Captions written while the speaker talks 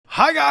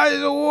Hi guys,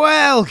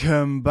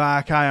 welcome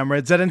back. I am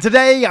RedZ, and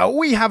today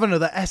we have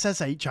another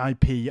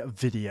SSHIP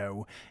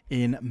video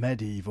in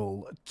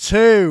Medieval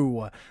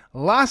 2.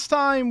 Last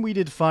time we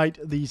did fight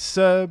the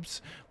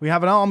Serbs. We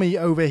have an army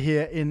over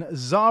here in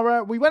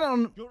Zara. We went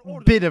on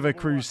a bit of a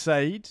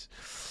crusade.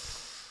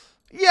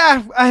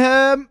 Yeah,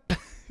 kind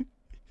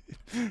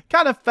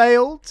of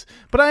failed,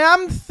 but I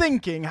am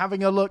thinking,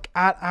 having a look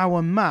at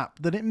our map,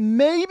 that it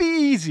may be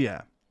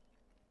easier,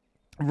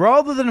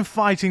 rather than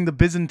fighting the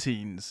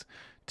Byzantines,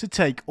 to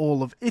take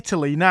all of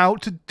Italy. Now,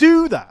 to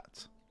do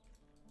that,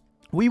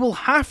 we will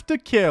have to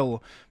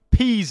kill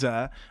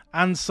Pisa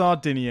and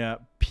Sardinia,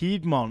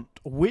 Piedmont,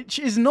 which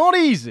is not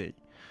easy.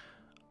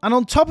 And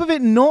on top of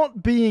it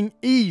not being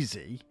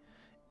easy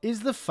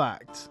is the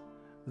fact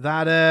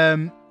that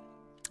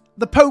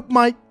the Pope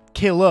might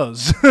kill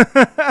us.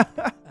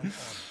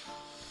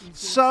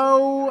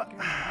 So,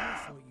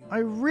 I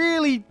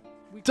really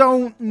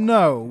don't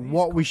know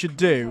what we should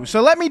do.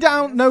 So let me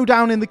know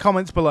down in the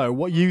comments below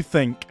what you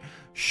think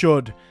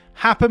should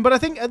happen. But I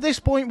think at this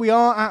point we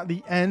are at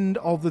the end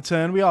of the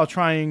turn. We are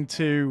trying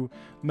to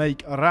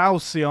make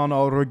Roussillon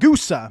or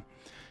Ragusa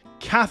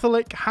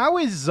Catholic. How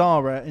is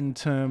Zara in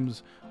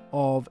terms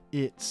of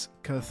its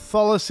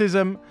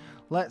Catholicism?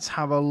 Let's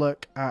have a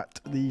look at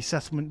the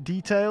settlement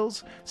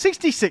details.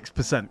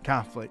 66%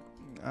 Catholic.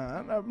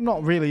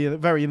 Not really a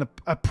very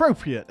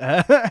appropriate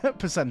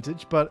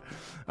percentage, but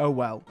oh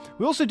well.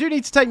 We also do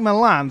need to take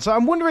Milan, so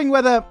I'm wondering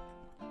whether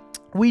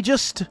we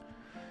just,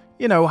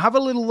 you know, have a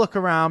little look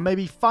around,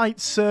 maybe fight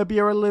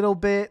Serbia a little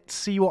bit,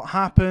 see what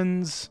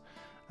happens.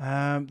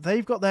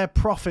 They've got their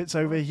prophets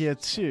over here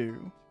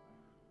too.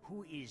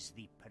 Who is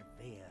the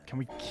purveyor? Can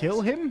we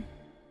kill him?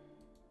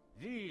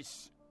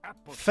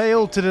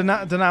 Failed to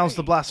denounce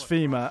the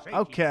blasphemer.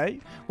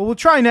 Okay. Well, we'll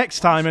try next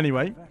time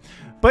anyway.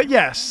 But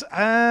yes,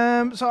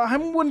 so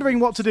I'm wondering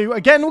what to do.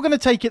 Again, we're going to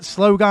take it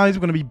slow, guys.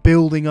 We're going to be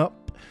building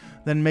up,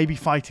 then maybe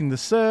fighting the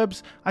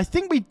Serbs. I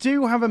think we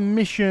do have a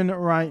mission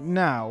right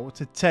now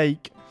to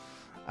take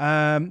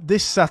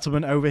this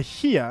settlement over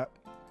here.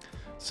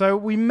 So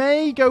we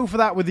may go for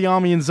that with the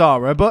army in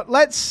Zara, but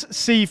let's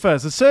see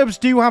first. The Serbs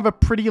do have a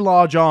pretty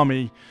large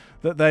army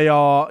that they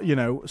are, you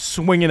know,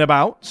 swinging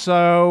about.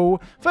 So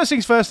first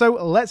things first, though,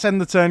 let's end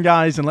the turn,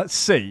 guys, and let's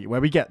see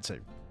where we get to.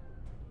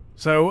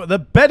 So the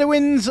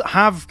Bedouins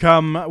have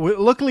come.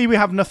 Luckily, we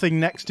have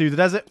nothing next to the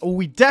desert. Oh,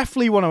 we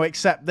definitely want to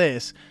accept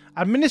this.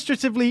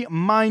 Administratively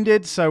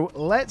minded, so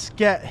let's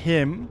get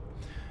him.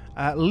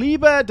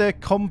 Liber de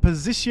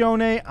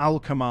Compositione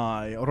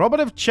Alchemy. Robert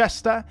of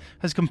Chester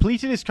has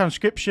completed his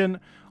transcription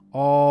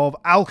of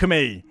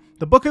alchemy.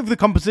 The Book of the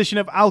Composition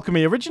of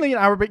Alchemy, originally an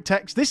Arabic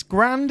text, this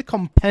grand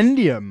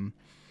compendium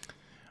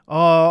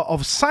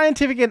of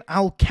scientific and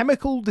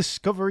alchemical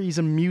discoveries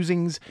and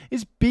musings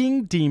is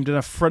being deemed an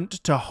affront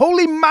to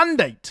holy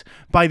mandate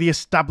by the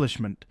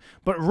establishment.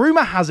 But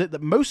rumour has it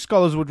that most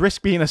scholars would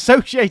risk being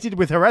associated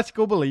with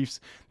heretical beliefs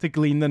to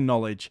glean the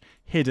knowledge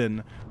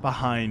hidden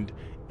behind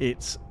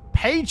its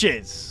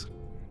pages.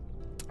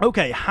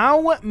 Okay,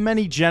 how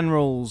many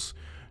generals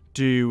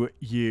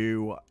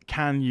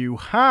can you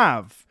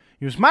have?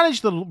 You must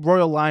manage the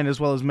royal line as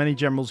well as many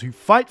generals who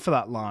fight for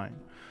that line.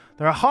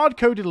 There are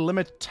hard-coded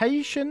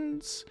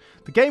limitations.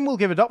 The game will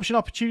give adoption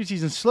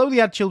opportunities and slowly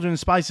add children and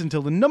spice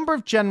until the number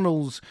of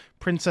generals,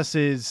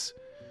 princesses,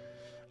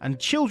 and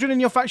children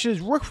in your faction is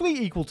roughly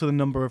equal to the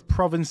number of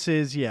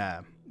provinces.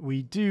 Yeah,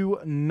 we do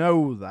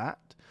know that.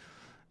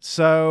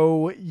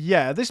 So,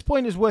 yeah, this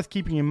point is worth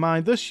keeping in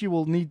mind. Thus, you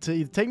will need to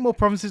either take more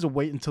provinces or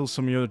wait until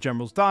some of your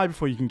generals die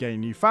before you can gain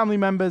new family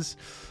members.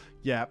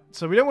 Yeah,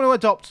 so we don't want to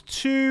adopt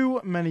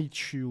too many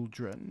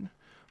children.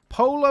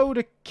 Polo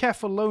de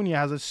Kefalonia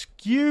has a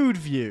skewed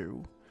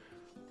view.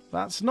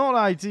 That's not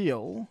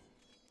ideal.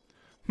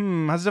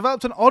 Has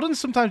developed an odd and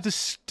sometimes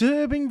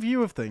disturbing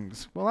view of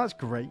things. Well, that's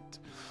great.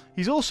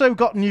 He's also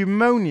got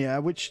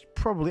pneumonia, which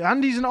probably...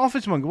 And he's an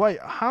office monger. Wait,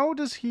 how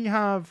does he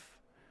have...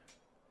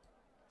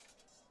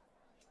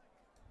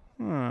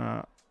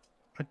 I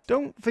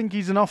don't think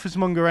he's an office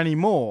monger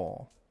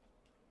anymore.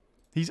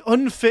 He's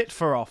unfit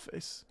for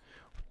office.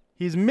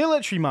 He's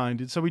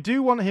military-minded, so we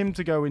do want him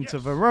to go into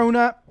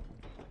Verona.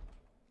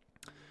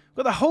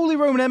 Got the Holy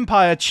Roman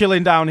Empire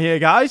chilling down here,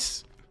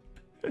 guys.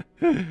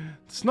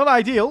 It's not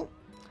ideal.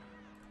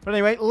 But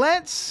anyway,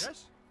 let's...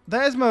 Yes.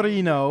 There's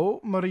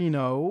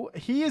Marino.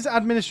 He is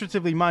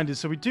administratively minded,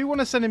 so we do want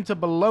to send him to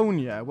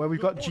Bologna, where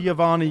we've got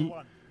Giovanni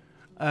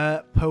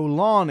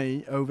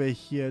Polani over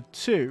here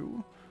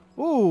too.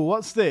 Ooh,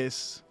 what's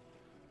this?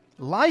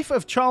 Life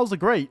of Charles the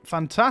Great.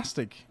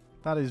 Fantastic.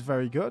 That is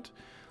very good.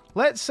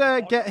 Let's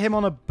get him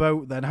on a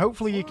boat then.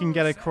 Hopefully he can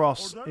get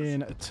across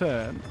in a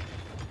turn.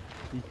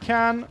 He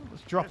can.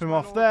 Let's drop him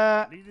off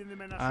there.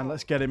 And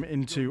let's get him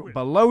into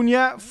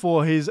Bologna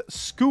for his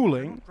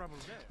schooling.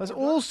 Let's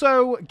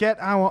also get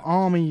our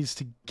armies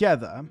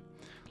together.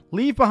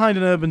 Leave behind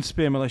an urban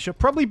spear militia.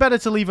 Probably better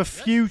to leave a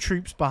few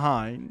troops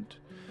behind.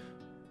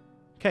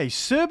 Okay,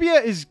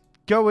 Serbia is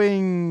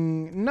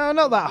going... No,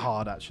 not that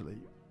hard, actually.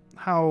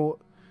 How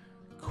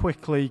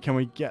quickly can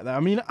we get there? I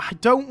mean, I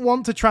don't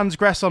want to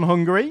transgress on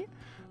Hungary.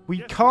 We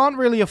can't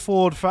really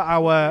afford for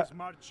our...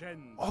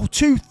 Oh,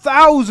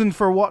 2,000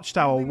 for a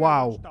watchtower.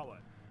 Wow.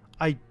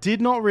 I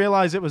did not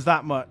realize it was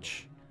that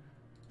much.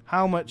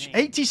 How much?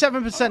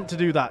 87% to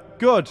do that.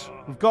 Good.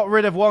 We've got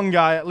rid of one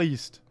guy at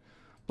least.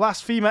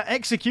 Blasphemer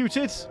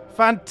executed.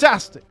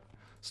 Fantastic.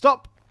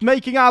 Stop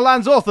making our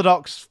lands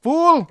orthodox,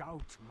 fool.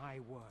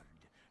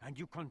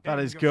 That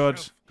is good.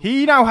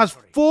 He now has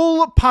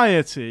full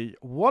piety.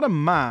 What a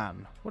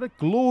man. What a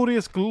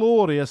glorious,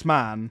 glorious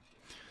man.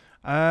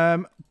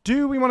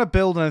 Do we want to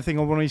build anything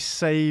or want we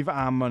save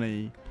our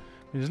money?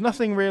 There's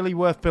nothing really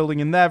worth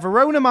building in there.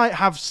 Verona might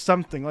have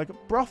something, like a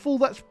brothel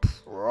that's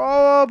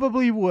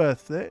probably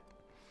worth it.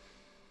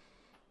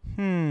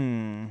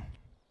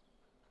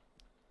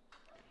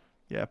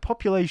 Yeah,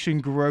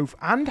 population growth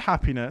and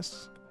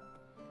happiness.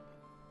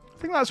 I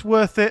think that's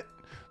worth it.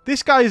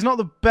 This guy is not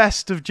the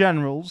best of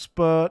generals,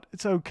 but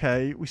it's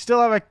okay. We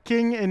still have a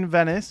king in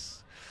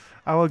Venice.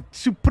 Our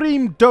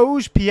supreme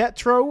doge,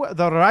 Pietro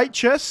the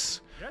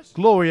Righteous.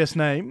 Glorious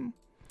name.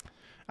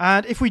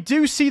 And if we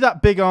do see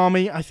that big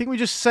army, I think we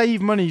just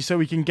save money so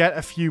we can get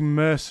a few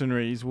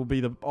mercenaries will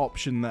be the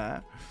option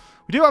there.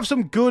 We do have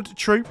some good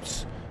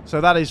troops,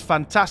 so that is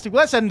fantastic.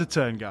 Let's end the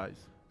turn, guys.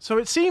 So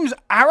it seems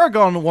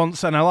Aragon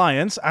wants an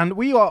alliance, and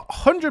we are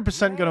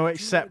 100% going to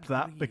accept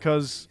that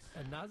because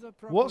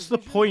what's the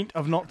point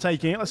of not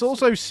taking it? Let's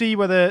also see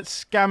whether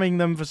scamming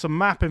them for some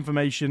map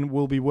information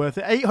will be worth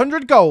it.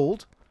 800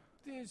 gold.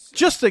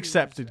 Just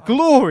accepted.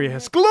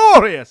 Glorious.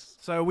 Glorious.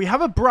 So we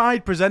have a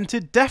bride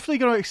presented. Definitely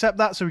going to accept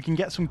that so we can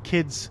get some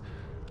kids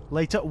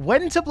later.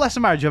 When to bless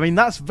a marriage? I mean,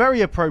 that's very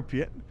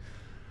appropriate.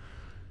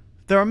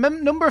 There are a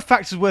number of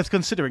factors worth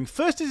considering.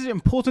 First, it is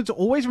important to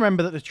always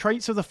remember that the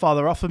traits of the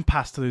father are often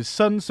passed to his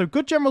sons, so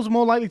good generals are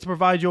more likely to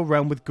provide your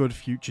realm with good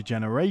future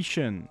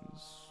generations.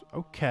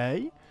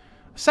 Okay.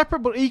 A separate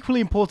but equally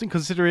important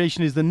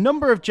consideration is the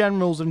number of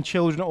generals and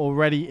children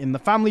already in the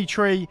family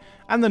tree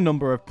and the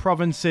number of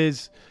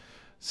provinces.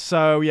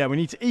 So, yeah, we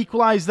need to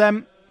equalize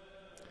them.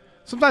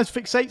 Sometimes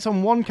fixates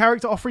on one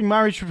character offering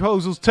marriage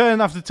proposals turn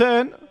after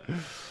turn.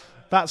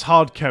 That's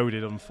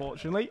hard-coded,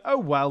 unfortunately. Oh,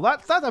 well,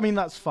 I mean,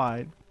 that's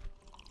fine.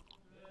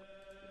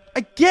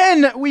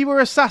 Again, we were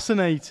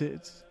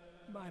assassinated.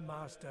 My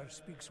master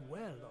speaks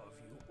well of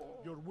you.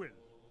 Your will.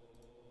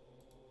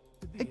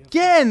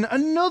 Again,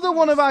 another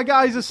one of our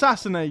guys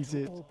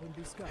assassinated.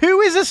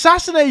 Who is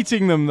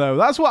assassinating them, though?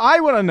 That's what I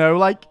want to know.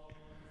 Like,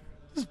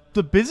 does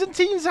the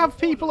Byzantines have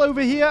people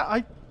over here?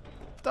 I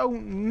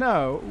don't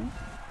know.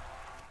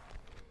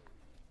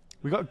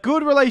 We got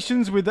good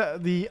relations with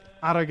the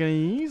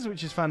Aragonese,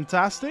 which is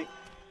fantastic.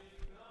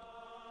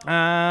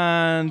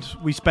 And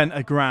we spent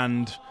 $1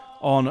 grand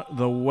on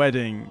the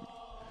wedding.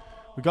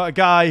 We got a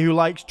guy who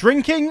likes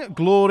drinking.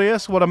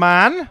 Glorious. What a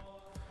man.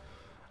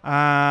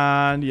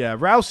 And yeah,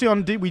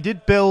 Roussillon, we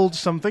did build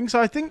something.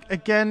 So I think,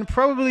 again,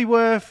 probably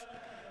worth...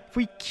 If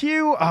we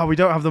queue... Oh, we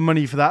don't have the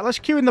money for that. Let's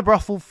queue in the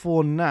brothel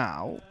for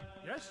now.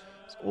 Yes.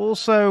 Let's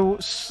also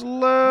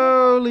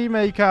slowly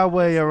make our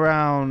way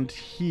around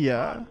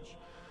here.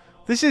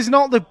 This is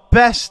not the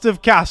best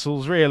of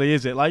castles, really,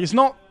 is it? Like, it's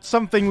not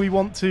something we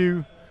want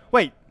to...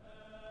 Wait.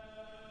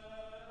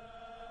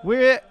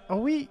 Are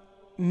we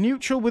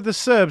neutral with the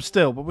Serbs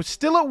still? But we're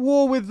still at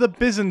war with the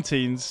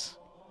Byzantines.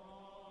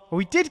 Well,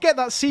 we did get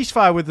that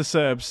ceasefire with the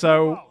Serbs,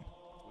 so...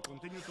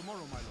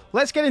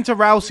 Let's get into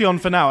Roussillon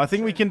for now. I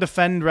think we can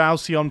defend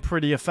Roussillon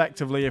pretty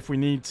effectively if we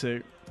need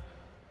to.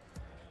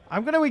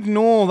 I'm going to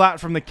ignore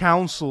that from the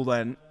council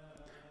then.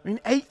 I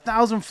mean,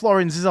 8,000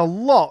 florins is a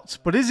lot,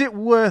 but is it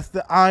worth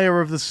the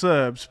ire of the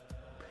Serbs?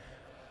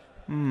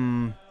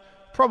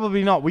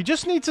 Probably not. We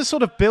just need to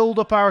sort of build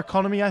up our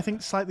economy, I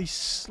think, slightly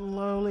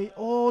slowly.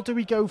 Or do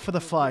we go for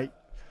the fight?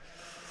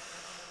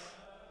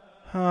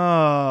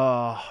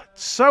 Oh,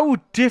 it's so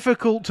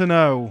difficult to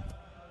know.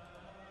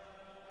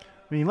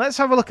 I mean, let's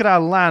have a look at our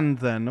land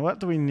then. What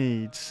do we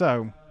need?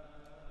 So,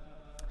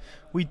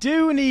 we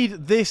do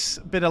need this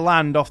bit of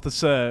land off the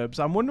Serbs.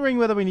 I'm wondering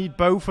whether we need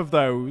both of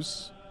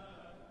those.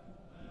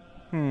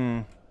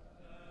 Well,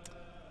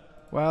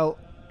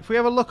 if we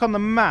have a look on the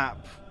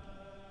map,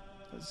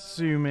 let's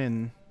zoom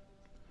in.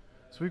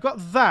 So we've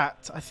got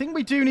that. I think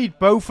we do need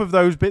both of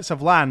those bits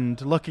of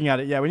land. Looking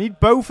at it, yeah, we need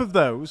both of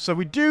those. So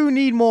we do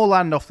need more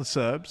land off the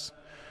Serbs.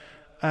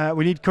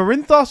 We need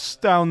Corinthos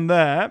down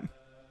there.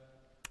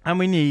 And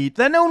we need...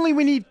 Then only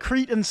we need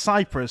Crete and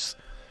Cyprus.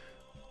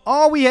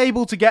 Are we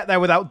able to get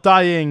there without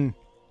dying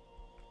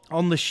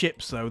on the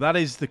ships, though? That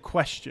is the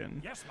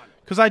question.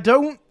 Because I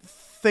don't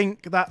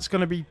think that's going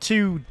to be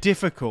too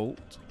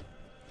difficult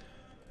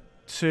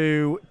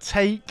to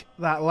take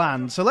that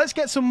land. So let's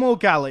get some more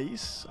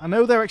galleys. I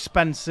know they're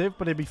expensive,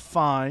 but it'd be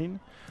fine.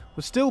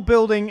 We're still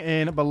building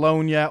in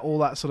Bologna, all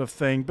that sort of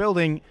thing.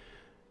 Building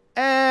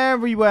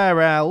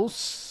everywhere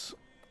else.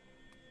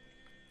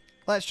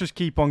 Let's just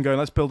keep on going.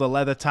 Let's build a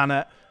leather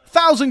tanner.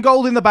 1,000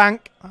 gold in the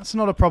bank. That's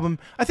not a problem.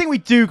 I think we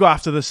do go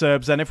after the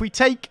Serbs then. If we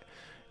take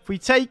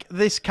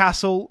this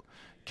castle,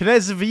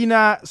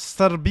 Knezvina,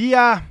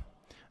 Serbia,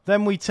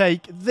 Then we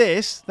take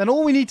this. Then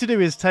all we need to do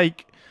is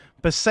take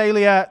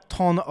Basilia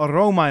ton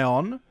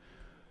Romaion,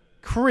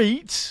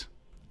 Crete,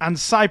 and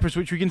Cyprus,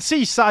 which we can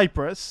see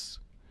Cyprus.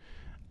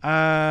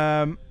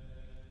 But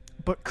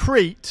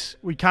Crete,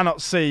 we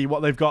cannot see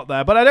what they've got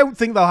there. But I don't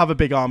think they'll have a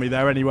big army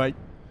there anyway.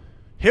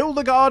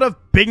 Hildegard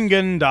of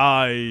Bingen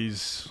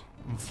dies.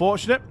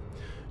 Unfortunate.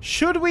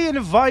 Should we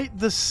invite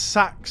the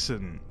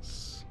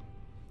Saxons?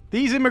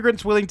 These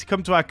immigrants willing to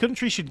come to our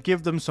country should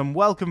give them some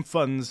welcome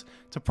funds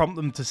to prompt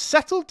them to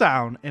settle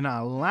down in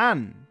our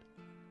land.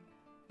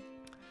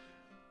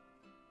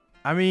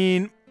 I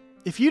mean,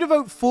 if you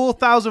devote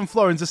 4,000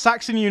 florins, the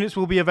Saxon units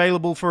will be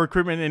available for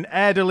recruitment in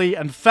Erdely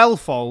and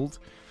Felfold.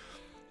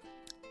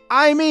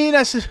 I mean,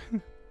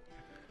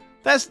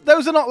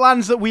 those are not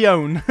lands that we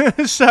own.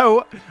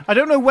 So, I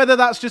don't know whether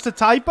that's just a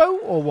typo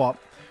or what.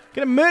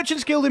 Get a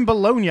Merchants Guild in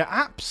Bologna.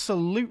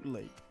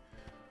 Absolutely.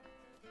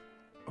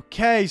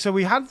 Okay, so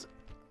we had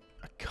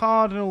a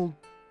Cardinal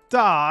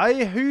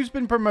die. Who's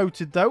been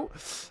promoted, though?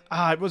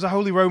 It was a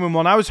Holy Roman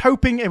one. I was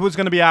hoping it was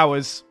going to be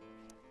ours.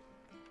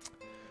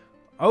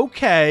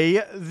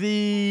 Okay,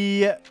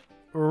 the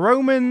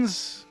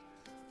Romans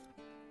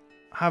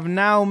have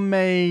now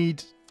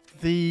made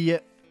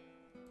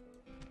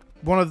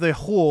one of the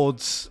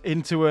hordes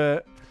into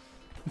a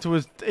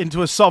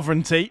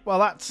sovereignty. Well,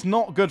 that's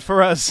not good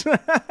for us.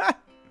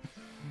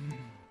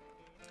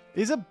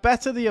 Is it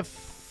better the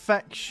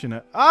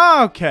affectionate?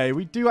 Ah, okay.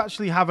 We do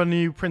actually have a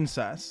new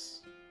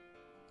princess.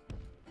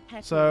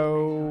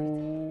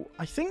 So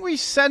I think we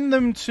send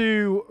them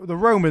to the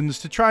Romans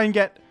to try and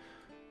get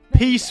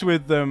peace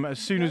with them as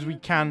soon as we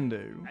can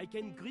do.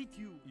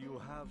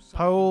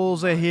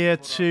 Poles are here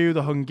too.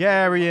 The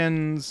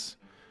Hungarians.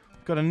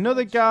 Got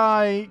another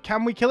guy.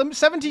 Can we kill him?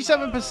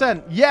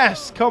 77%.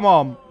 Yes, come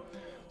on.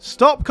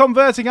 Stop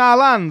converting our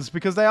lands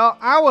because they are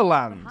our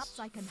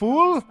lands.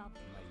 Fool.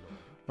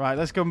 Right,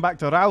 let's go back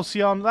to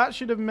Rousion. That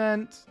should have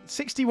meant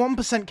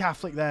 61%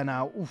 Catholic there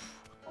now.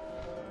 Oof.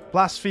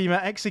 Blasphemer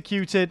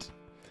executed.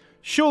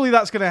 Surely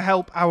that's going to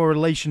help our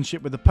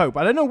relationship with the Pope.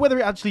 I don't know whether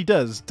it actually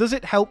does. Does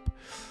it help?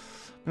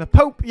 The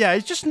Pope, yeah,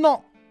 he's just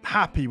not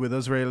happy with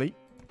us, really.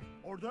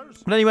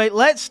 But anyway,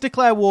 let's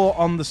declare war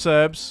on the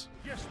Serbs.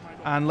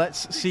 And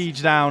let's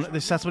siege down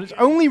this settlement.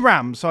 It's only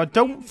Ram, so I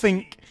don't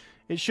think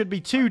it should be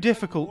too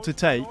difficult to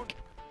take.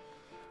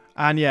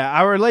 And yeah,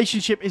 our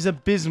relationship is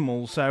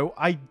abysmal, so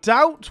I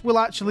doubt we'll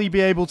actually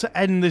be able to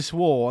end this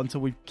war until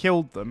we've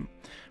killed them.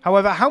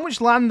 However, how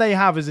much land they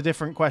have is a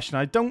different question.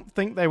 I don't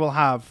think they will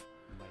have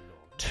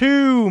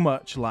too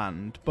much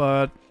land,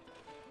 but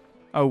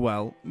oh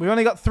well. We've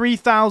only got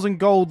 3,000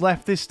 gold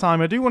left this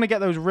time. I do want to get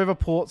those river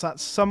ports at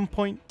some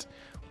point.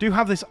 We do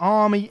have this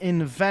army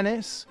in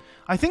Venice.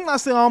 I think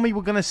that's the army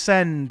we're going to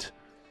send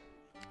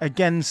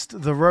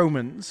against the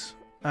Romans.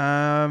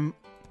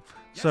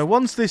 So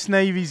once this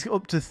navy's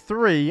up to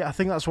 3, I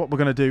think that's what we're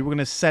going to do. We're going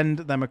to send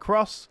them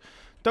across.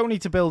 Don't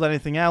need to build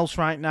anything else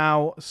right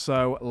now,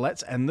 so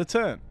let's end the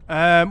turn.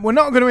 We're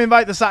not going to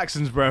invite the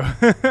Saxons, bro.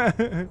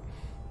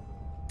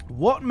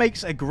 What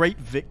makes a great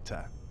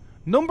victor?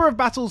 Number of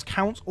battles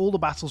counts all the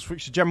battles for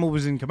which the general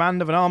was in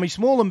command of an army,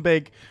 small and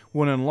big,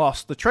 won and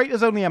lost. The trait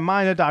has only a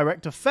minor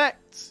direct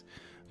effect.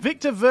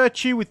 Victor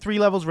Virtue with 3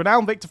 levels,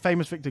 Renowned Victor,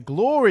 Famous Victor,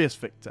 Glorious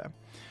Victor.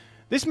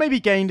 This may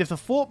be gained if the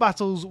fought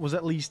battles was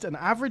at least an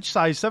average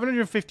size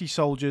 750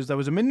 soldiers, there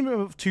was a minimum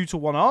of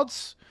 2-to-1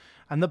 odds,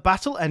 and the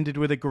battle ended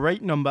with a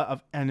great number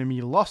of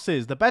enemy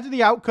losses. The better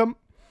the outcome,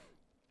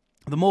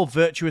 the more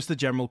virtuous the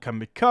general can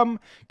become.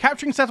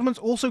 Capturing settlements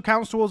also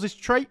counts towards this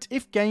trait.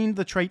 If gained,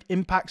 the trait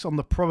impacts on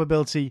the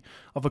probability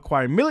of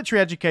acquiring military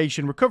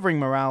education, recovering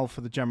morale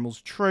for the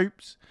general's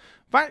troops.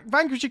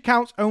 Vanquisher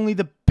counts only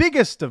the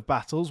biggest of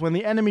battles when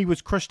the enemy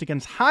was crushed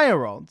against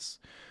higher odds,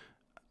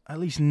 at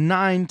least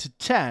 9 to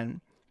 10.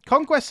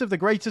 Conquest of the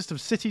greatest of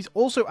cities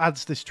also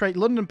adds this trait.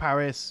 London,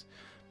 Paris,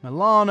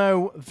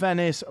 Milano,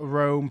 Venice,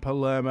 Rome,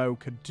 Palermo,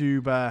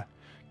 Corduba,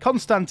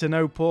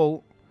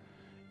 Constantinople.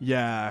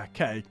 Yeah,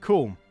 okay,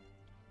 cool.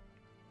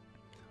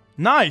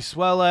 Nice.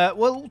 Well,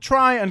 we'll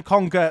try and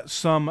conquer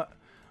some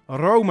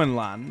Roman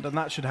land, and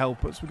that should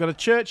help us. We've got a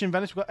church in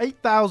Venice. We've got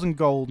 8,000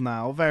 gold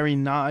now. Very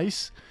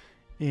nice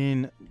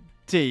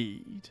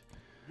indeed.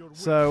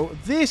 So,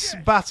 this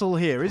battle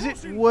here, is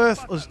it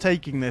worth us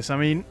taking this? I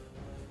mean,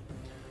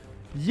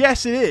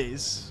 yes, it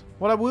is.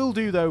 What I will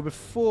do, though,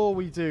 before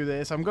we do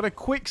this, I'm going to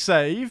quick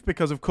save,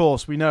 because, of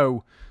course, we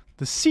know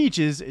the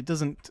sieges, it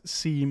doesn't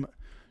seem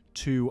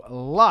to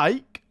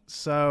like.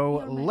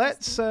 So,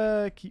 let's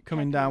keep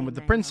coming down with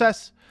the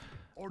princess.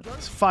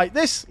 Let's fight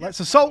this. Let's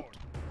assault.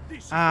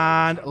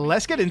 And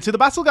let's get into the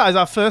battle, guys.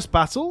 Our first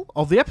battle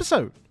of the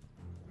episode.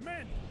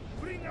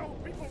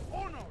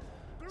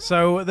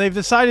 So, they've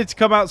decided to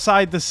come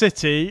outside the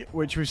city,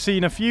 which we've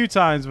seen a few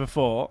times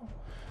before.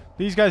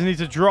 These guys need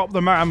to drop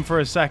the ram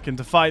for a second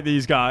to fight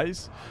these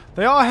guys.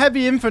 They are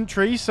heavy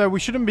infantry, so we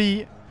shouldn't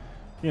be,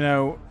 you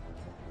know,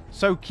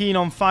 so keen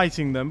on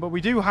fighting them. But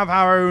we do have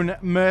our own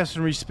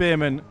mercenary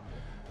spearmen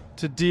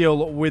to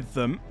deal with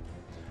them.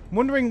 I'm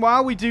wondering,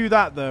 while we do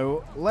that,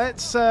 though,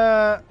 let's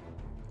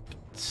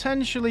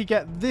potentially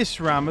get this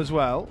ram as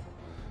well.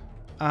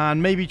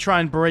 And maybe try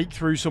and break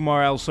through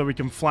somewhere else so we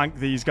can flank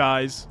these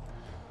guys.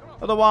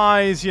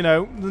 Otherwise, you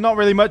know, there's not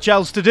really much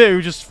else to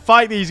do. Just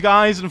fight these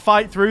guys and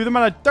fight through them.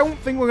 And I don't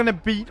think we're going to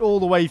beat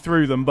all the way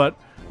through them, but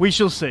we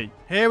shall see.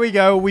 Here we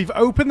go. We've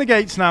opened the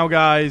gates now,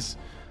 guys.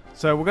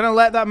 So we're going to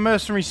let that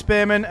mercenary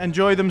spearman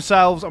enjoy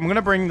themselves. I'm going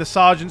to bring the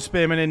sergeant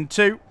spearman in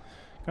too.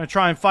 Going to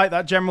try and fight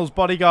that general's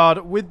bodyguard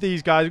with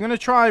these guys. I'm going to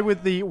try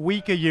with the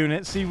weaker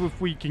unit, see if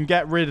we can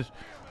get rid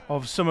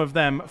of some of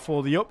them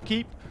for the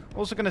upkeep.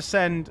 Also going to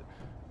send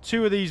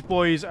 2 of these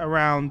boys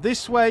around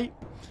this way.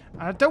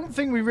 And I don't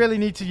think we really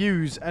need to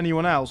use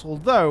anyone else,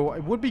 although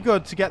it would be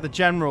good to get the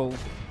general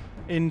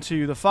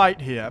into the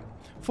fight here.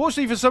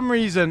 Fortunately, for some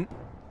reason,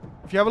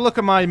 if you have a look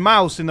at my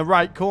mouse in the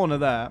right corner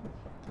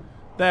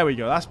there we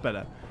go, that's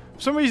better.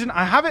 For some reason,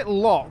 I have it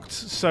locked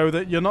so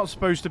that you're not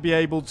supposed to be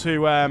able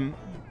to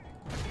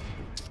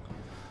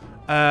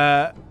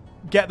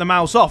get the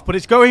mouse off, but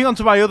it's going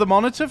onto my other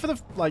monitor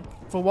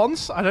for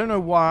once. I don't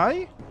know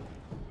why.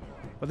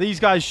 But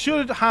these guys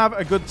should have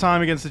a good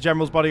time against the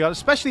general's bodyguard,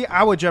 especially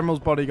our general's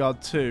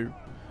bodyguard too.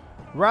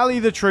 Rally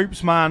the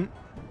troops, man.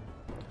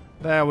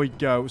 There we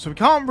go. So we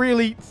can't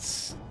really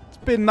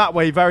spin that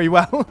way very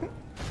well.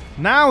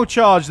 Now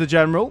charge the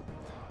general,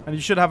 and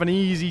you should have an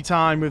easy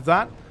time with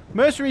that.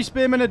 Mercenary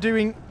spearmen are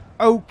doing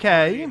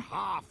okay,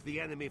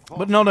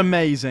 but not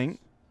amazing.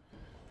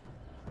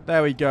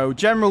 There we go.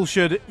 General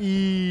should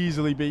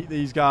easily beat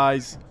these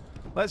guys.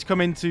 Let's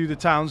come into the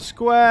town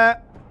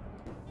square.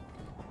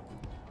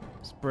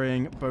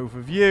 Bring both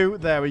of you.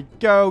 There we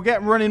go.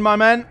 Get running, my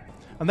men.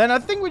 And then I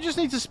think we just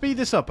need to speed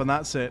this up, and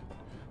that's it.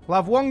 We'll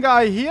have one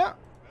guy here,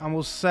 and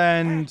we'll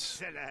send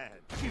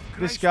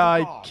this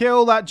guy.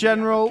 Kill that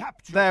general.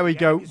 There we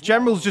go.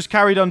 General's just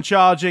carried on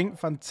charging.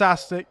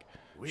 Fantastic.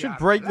 Should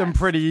break them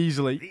pretty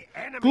easily.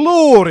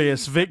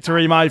 Glorious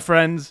victory, my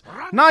friends.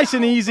 Nice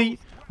and easy.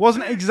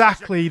 Wasn't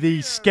exactly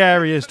the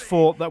scariest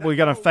fort that we're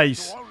going to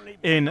face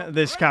in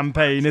this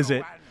campaign, is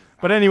it?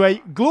 But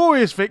anyway,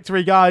 glorious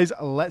victory, guys.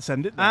 Let's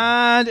end it there.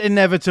 And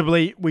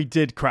inevitably, we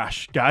did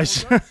crash,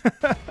 guys.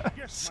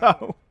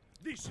 So,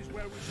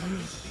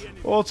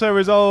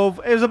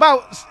 auto-resolve. It was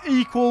about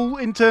equal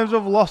in terms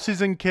of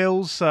losses and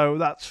kills, so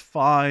that's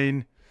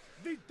fine.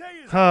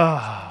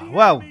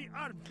 Well,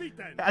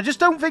 I just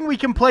don't think we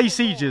can play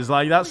sieges.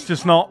 Like, that's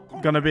just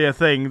not going to be a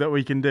thing that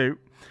we can do.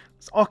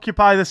 Let's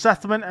occupy the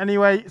settlement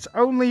anyway. It's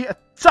only a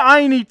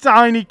tiny,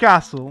 tiny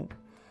castle.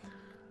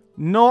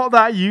 Not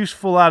that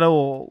useful at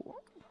all.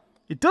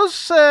 It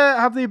does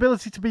have the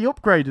ability to be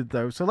upgraded,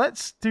 though, so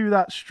let's do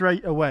that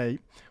straight away.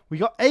 We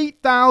got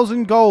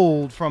 8,000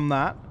 gold from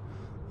that.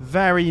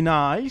 Very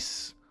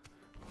nice.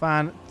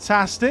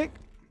 Fantastic.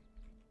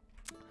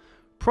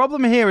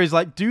 Problem here is,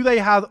 like, do they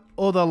have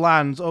other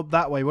lands up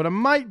that way? What I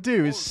might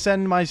do is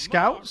send my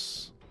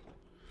scouts.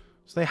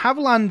 So they have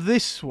land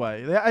this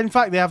way. In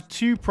fact, they have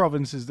 2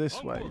 provinces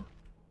this way.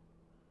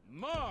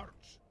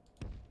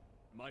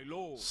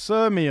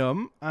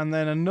 Sirmium, and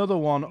then another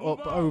one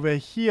up over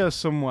here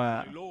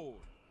somewhere.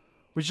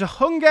 Which the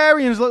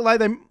Hungarians look like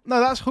they... No,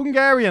 that's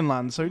Hungarian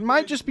land, so it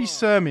might just be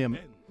Sirmium.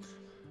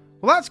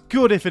 Well, that's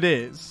good if it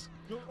is.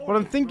 What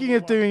I'm thinking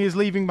of doing is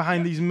leaving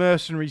behind these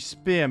mercenary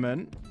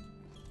spearmen.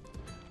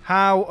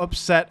 How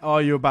upset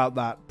are you about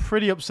that?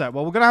 Pretty upset.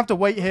 Well, we're going to have to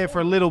wait here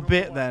for a little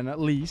bit then, at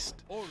least.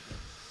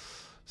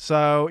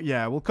 So,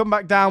 yeah, we'll come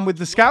back down with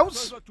the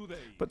scouts.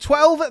 But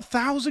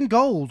 12,000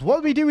 gold. What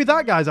do we do with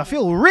that, guys? I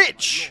feel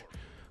rich.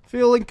 I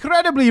feel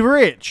incredibly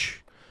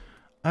rich.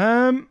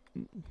 I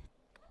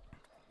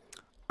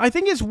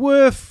think it's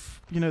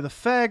worth, you know, the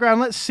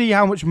fairground. Let's see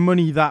how much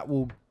money that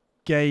will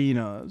gain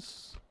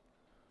us.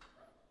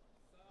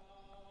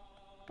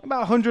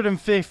 About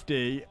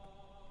 150.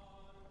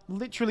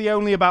 Literally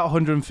only about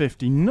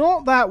 150.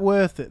 Not that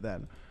worth it,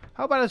 then.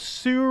 How about a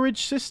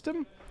sewerage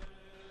system?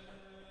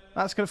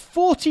 That's got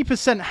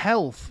 40%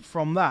 health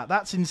from that.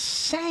 That's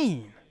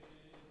insane.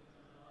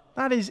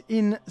 That is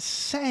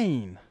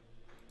insane.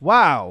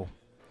 Wow.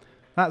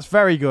 That's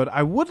very good.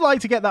 I would like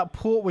to get that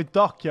port with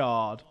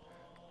dockyard.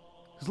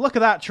 Because look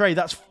at that trade.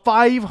 That's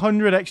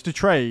 500 extra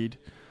trade.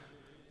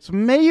 So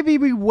maybe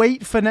we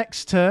wait for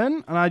next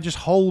turn and I just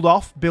hold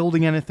off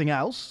building anything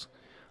else.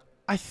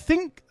 I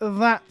think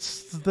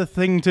that's the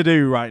thing to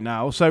do right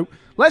now. So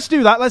let's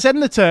do that. Let's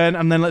end the turn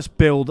and then let's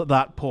build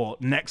that port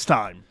next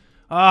time.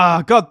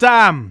 Ah,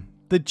 goddamn.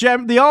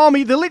 The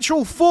army, the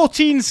literal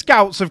 14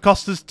 scouts have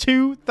cost us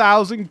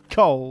 2,000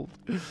 gold.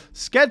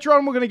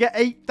 Skedron, we're going to get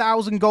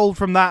 8,000 gold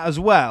from that as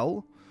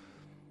well.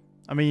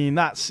 I mean,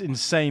 that's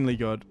insanely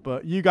good.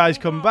 But you guys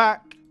come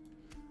back.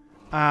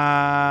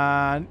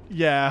 And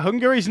yeah,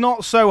 Hungary's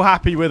not so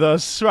happy with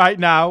us right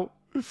now.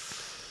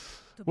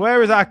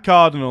 Where is our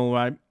cardinal,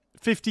 right?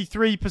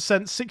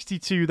 53%,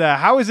 62 there.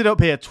 How is it up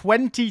here?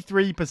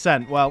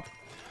 23%. Well,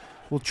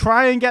 we'll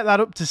try and get that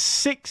up to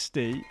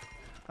 60.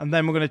 And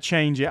then we're going to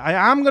change it. I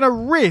am going to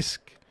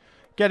risk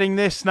getting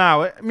this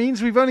now. It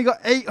means we've only got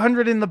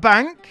 800 in the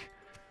bank.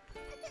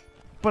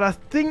 But I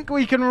think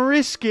we can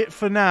risk it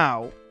for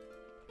now.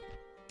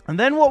 And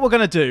then what we're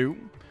going to do,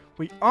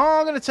 We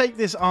are going to take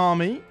this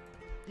army.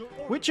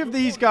 Which of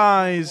these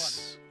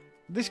guys...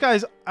 This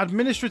guy's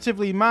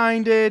administratively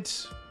minded.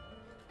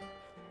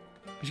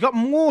 He's got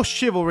more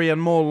chivalry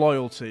and more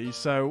loyalty.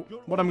 So,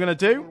 what I'm going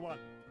to do...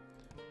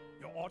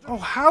 Oh,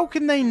 how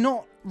can they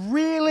not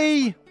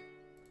really...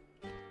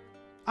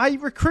 I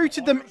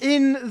recruited them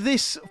in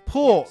this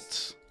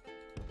port.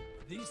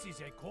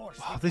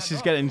 Oh, this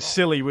is getting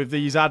silly with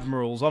these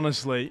admirals,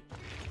 honestly.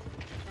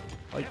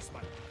 Like,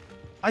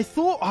 I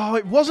thought... Oh,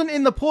 it wasn't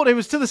in the port. It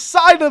was to the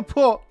side of the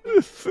port.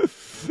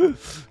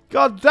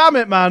 God damn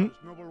it, man.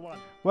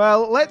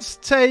 Well, let's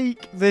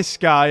take this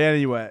guy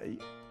anyway.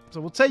 So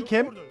we'll take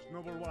him.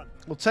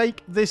 We'll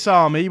take this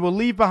army. We'll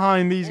leave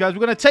behind these guys.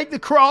 We're going to take the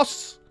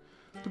cross.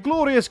 The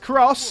glorious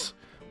cross.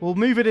 We'll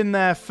move it in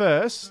there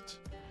first.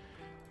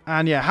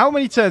 And yeah, how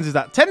many turns is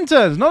that? 10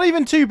 turns. Not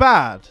even too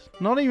bad.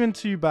 Not even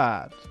too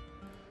bad.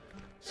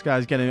 This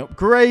guy's getting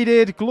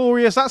upgraded.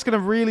 Glorious. That's going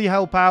to really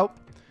help out.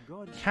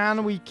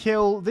 Can we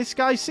kill this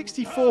guy?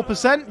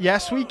 64%.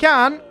 Yes, we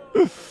can.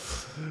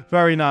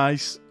 Very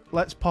nice.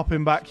 Let's pop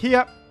him back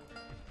here.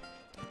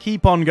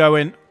 Keep on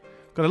going.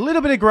 Got a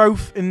little bit of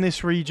growth in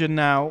this region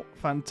now.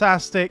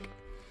 Fantastic.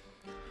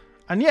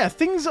 And yeah,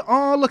 things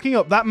are looking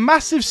up. That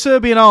massive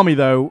Serbian army,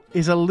 though,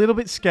 is a little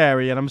bit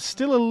scary, and I'm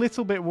still a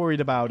little bit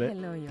worried about it.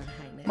 Hello, Your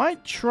Highness.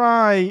 Might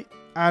try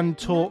and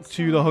talk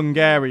to the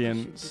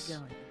Hungarians.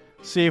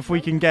 See if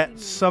we can get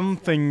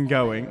something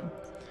going.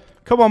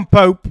 Come on,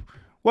 Pope.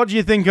 What do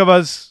you think of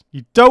us?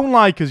 You don't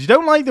like us. You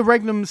don't like the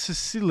Regnum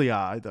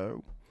Siciliae,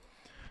 though.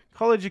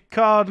 College of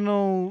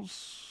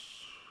Cardinals.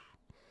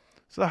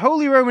 So the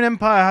Holy Roman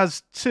Empire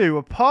has 2.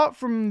 Apart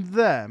from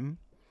them...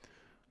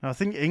 Now, I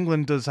think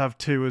England does have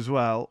 2 as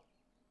well.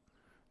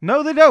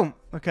 No, they don't.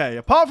 Okay,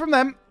 apart from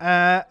them,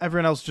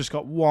 everyone else just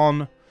got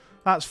 1.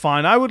 That's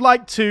fine. I would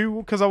like 2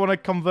 because I want to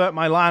convert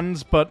my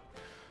lands, but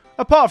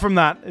apart from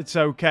that, it's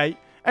okay.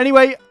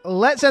 Anyway,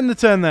 let's end the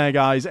turn there,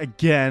 guys.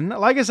 Again,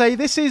 like I say,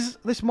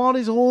 this mod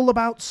is all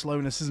about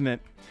slowness, isn't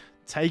it?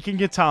 Taking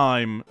your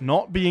time,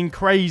 not being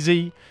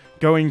crazy,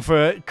 going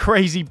for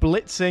crazy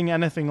blitzing,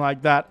 anything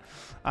like that.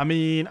 I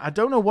mean, I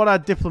don't know what our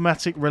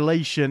diplomatic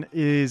relation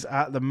is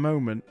at the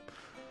moment.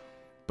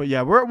 But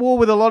yeah, we're at war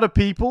with a lot of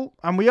people,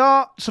 and we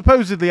are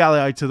supposedly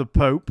allied to the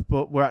Pope,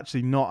 but we're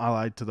actually not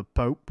allied to the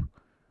Pope.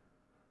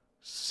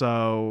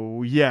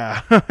 So,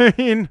 yeah. I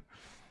mean,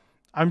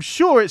 I'm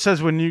sure it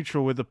says we're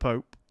neutral with the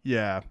Pope.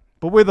 Yeah,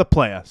 but we're the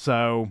player,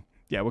 so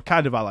yeah, we're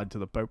kind of allied to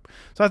the Pope.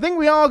 So I think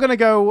we are going to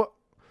go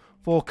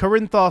for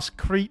Corinthos,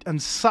 Crete,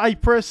 and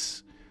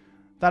Cyprus.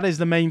 That is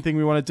the main thing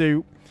we want to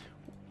do.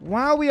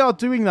 While we are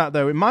doing that,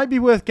 though, it might be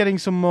worth getting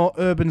some more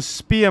urban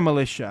spear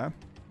militia.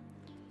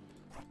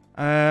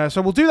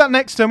 So we'll do that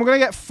next turn. We're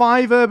going to get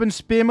 5 urban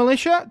spear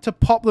militia to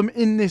pop them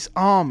in this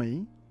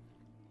army.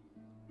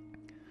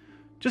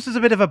 Just as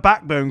a bit of a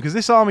backbone, because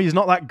this army is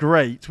not that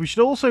great. We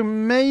should also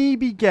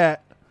maybe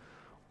get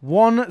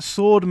 1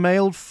 sword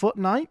mailed foot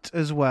knight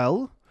as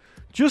well.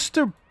 Just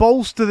to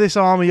bolster this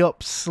army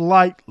up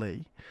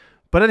slightly.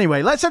 But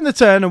anyway, let's end the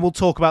turn and we'll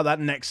talk about that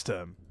next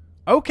turn.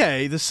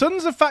 Okay, the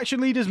sons of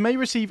faction leaders may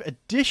receive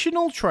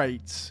additional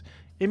traits.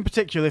 In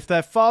particular, if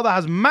their father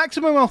has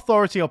maximum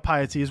authority or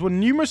piety, has won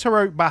numerous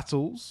heroic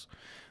battles,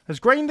 has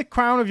gained the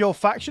crown of your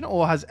faction,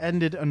 or has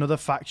ended another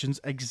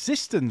faction's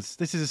existence.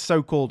 This is a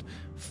so-called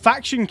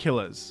faction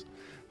killers.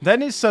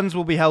 Then his sons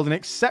will be held in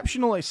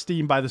exceptional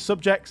esteem by the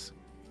subjects.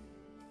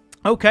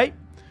 Okay.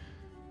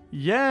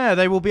 Yeah,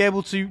 they will be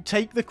able to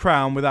take the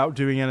crown without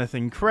doing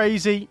anything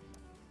crazy.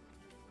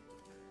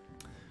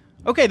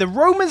 Okay, the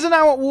Romans are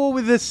now at war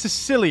with the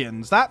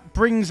Sicilians. That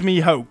brings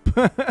me hope.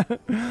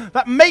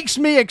 That makes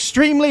me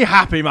extremely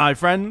happy, my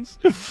friends.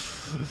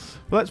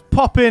 Let's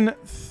pop in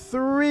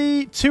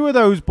 2 of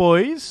those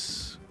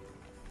boys.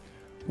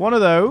 1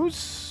 of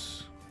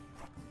those.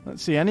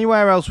 Let's see,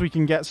 anywhere else we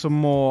can get some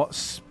more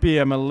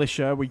spear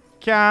militia. We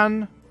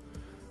can.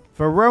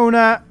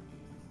 Verona.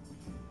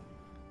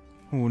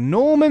 Ooh,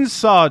 Norman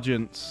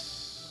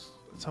sergeants.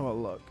 Let's have a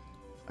look.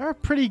 They're a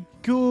pretty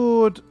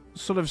good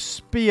sort of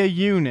spear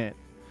unit.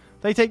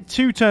 They take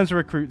 2 turns to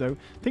recruit, though.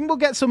 I think we'll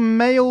get some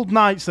mailed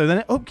knights, though.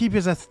 Then upkeep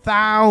is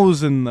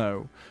 1,000,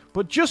 though.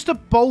 But just to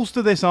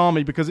bolster this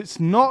army, because it's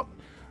not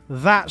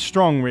that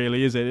strong,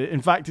 really, is it?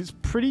 In fact, it's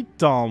pretty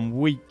darn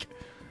weak.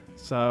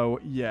 So,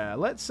 yeah.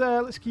 Let's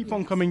keep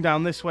on coming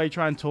down this way,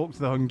 try and talk to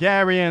the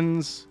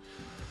Hungarians.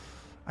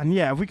 And,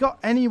 yeah, have we got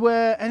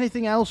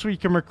anything else we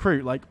can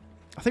recruit? Like,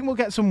 I think we'll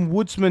get some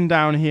woodsmen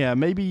down here.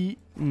 Maybe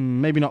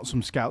not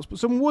some scouts, but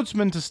some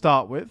woodsmen to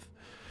start with.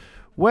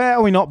 Where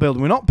are we not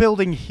building? We're not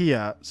building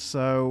here.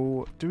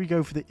 So, do we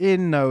go for the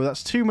inn? No,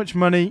 that's too much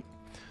money.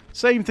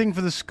 Same thing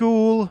for the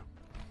school.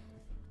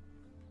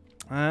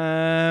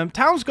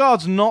 Town's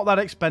Guard's not that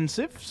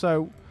expensive,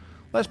 so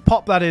let's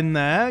pop that in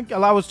there.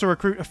 Allow us to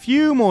recruit a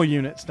few more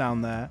units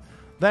down there.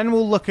 Then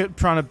we'll look at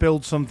trying to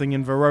build something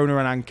in Verona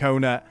and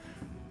Ancona.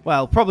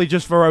 Well, probably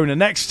just Verona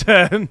next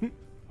turn.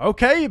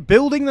 Okay,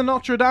 building the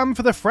Notre Dame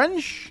for the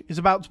French is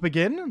about to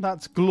begin.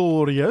 That's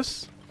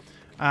glorious.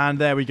 And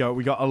there we go.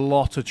 We got a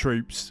lot of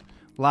troops.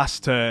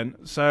 last turn.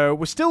 So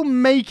we're still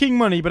making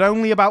money, but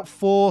only about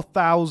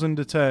 4,000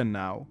 a turn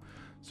now.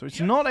 So it's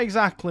not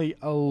exactly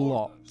a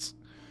lot.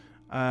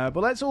 But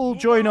let's all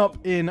join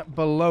up in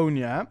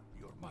Bologna.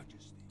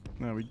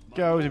 There we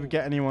go. Did we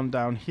get anyone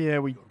down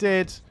here? We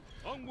did.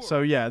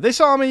 So yeah,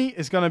 this army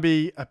is going to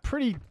be a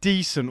pretty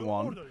decent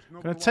one.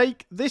 Going to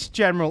take this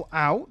general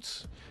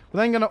out. We're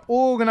then going to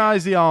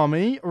organize the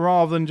army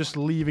rather than just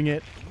leaving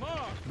it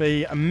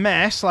be a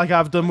mess like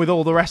I've done with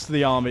all the rest of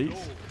the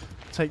armies.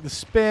 Take the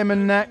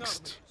spearmen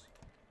next.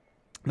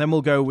 Then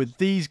we'll go with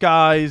these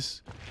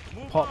guys.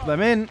 Pop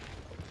them in.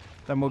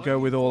 Then we'll go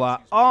with all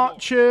our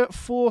archer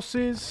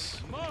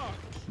forces.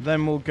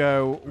 Then we'll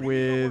go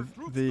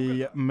with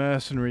the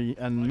mercenary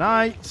and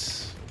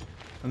knights.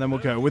 And then we'll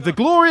go with the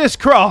glorious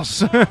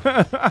cross.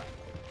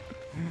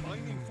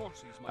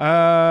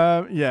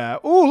 Yeah.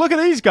 Oh, look at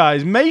these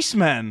guys. Mace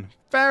men.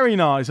 Very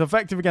nice.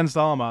 Effective against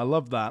armor. I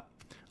love that.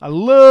 I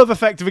love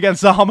effective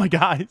against armor,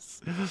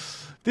 guys.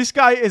 This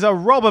guy is a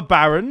robber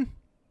baron.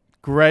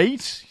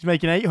 Great. He's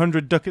making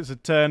 800 ducats a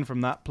turn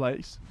from that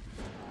place.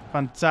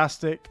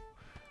 Fantastic.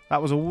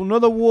 That was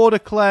another war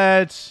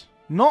declared.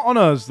 Not on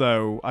us,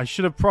 though. I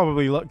should have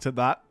probably looked at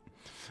that.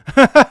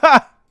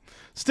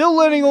 Still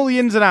learning all the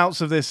ins and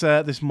outs of this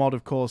this mod,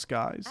 of course,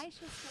 guys.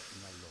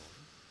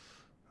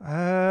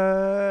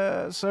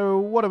 So,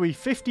 what are we?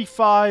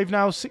 55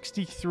 now,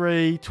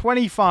 63,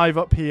 25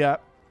 up here.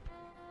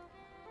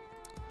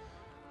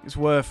 It's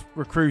worth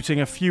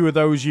recruiting a few of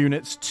those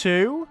units,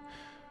 too.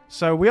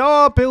 So, we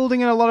are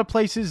building in a lot of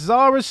places.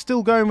 Zara's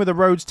still going with the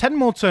roads. 10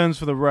 more turns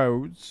for the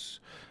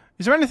roads.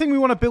 Is there anything we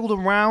want to build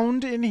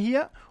around in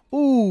here?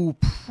 Ooh,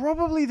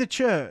 probably the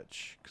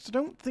church. Because I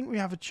don't think we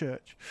have a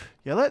church.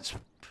 Yeah, let's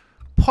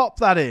pop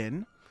that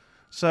in.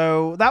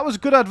 So that was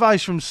good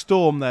advice from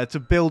Storm there to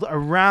build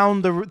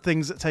around the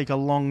things that take a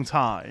long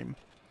time.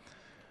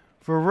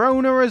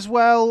 Verona as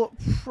well.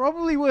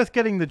 Probably worth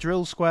getting the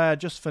drill square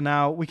just for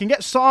now. We can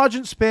get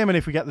Sergeant Spearman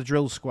if we get the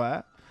drill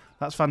square.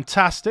 That's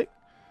fantastic.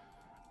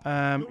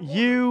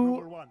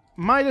 You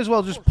might as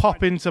well just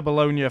pop into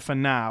Bologna for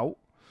now.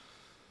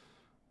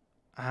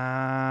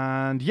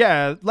 And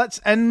yeah, let's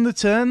end the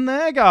turn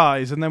there,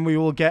 guys. And then we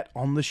will get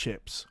on the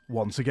ships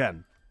once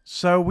again.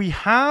 So we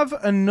have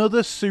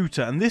another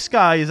suitor. And this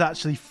guy is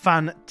actually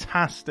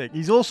fantastic.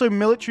 He's also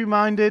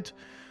military-minded,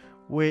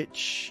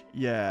 which,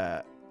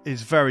 yeah,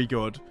 is very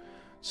good.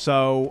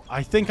 So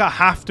I think I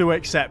have to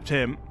accept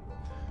him.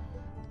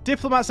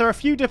 Diplomats. There are a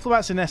few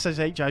diplomats in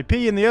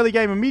SSHIP. In the early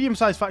game, a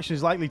medium-sized faction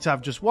is likely to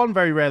have just one,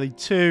 very rarely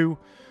two.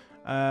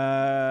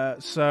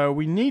 So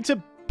we need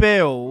to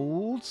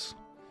build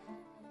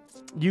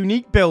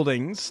unique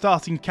buildings,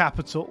 starting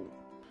capital.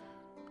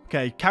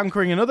 Okay,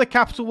 conquering another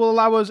capital will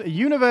allow us a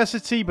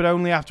university, but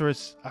only after a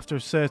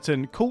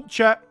certain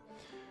culture.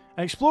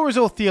 An explorers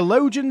or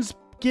theologians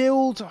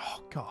guild.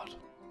 Oh, God.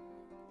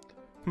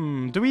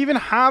 Do we even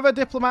have a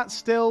diplomat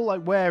still?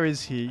 Like, where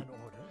is he?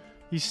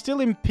 He's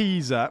still in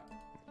Pisa.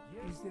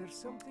 Is there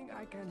something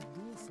I can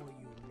do for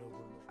you,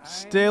 noble?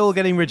 Still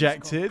getting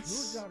rejected.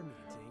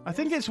 I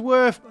think it's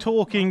worth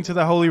talking to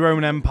the Holy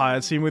Roman Empire,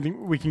 seeing whether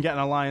we can get an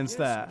alliance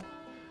there.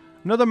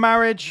 Another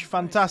marriage.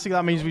 Fantastic.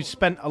 That means we've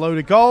spent a load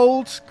of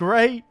gold.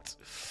 Great.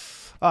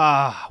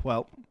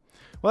 Well.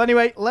 Well,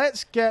 anyway,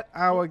 let's get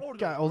our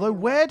guy. Although,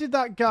 where did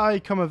that guy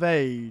come of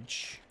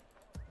age?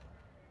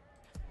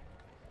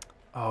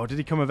 Oh, did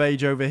he come of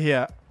age over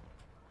here?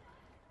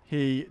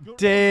 He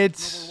did.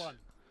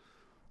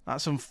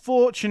 That's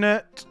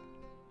unfortunate.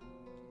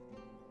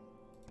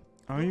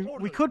 I mean,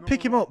 we could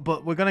pick him up,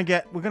 but we're gonna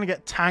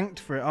get tanked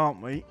for it,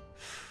 aren't we?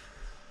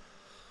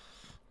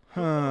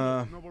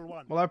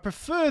 Well, I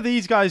prefer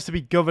these guys to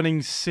be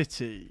governing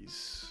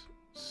cities.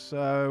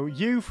 So,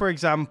 you, for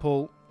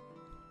example...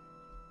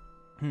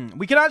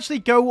 We can actually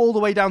go all the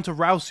way down to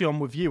Roussillon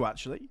with you,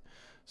 actually.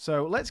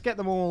 So, let's get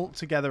them all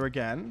together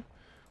again.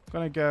 I'm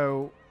going to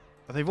go...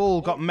 They've all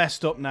got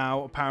messed up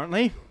now,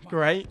 apparently.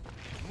 Great.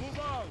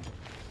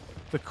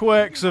 The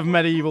quirks of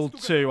Medieval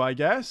 2, I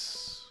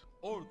guess.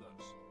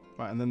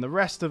 Right, and then the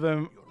rest of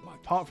them,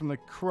 apart from the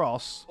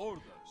cross,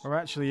 are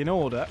actually in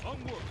order.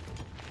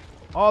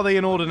 Are they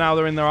in order now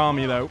they're in their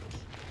army, though?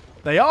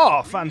 They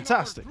are!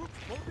 Fantastic.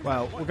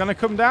 Well, we're going to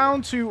come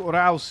down to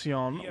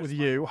Roussillon with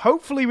you.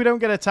 Hopefully we don't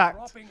get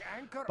attacked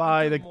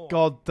by the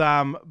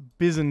goddamn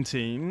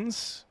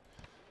Byzantines.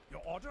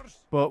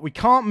 But we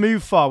can't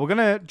move far. We're going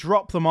to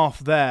drop them off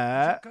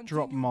there.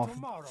 Drop them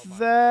off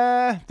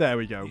there. There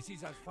we go.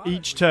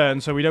 Each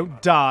turn so we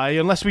don't die.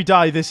 Unless we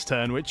die this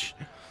turn, which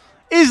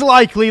is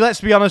likely,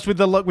 let's be honest, with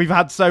the luck we've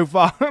had so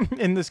far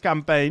in this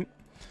campaign.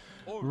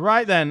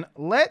 Right then,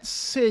 let's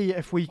see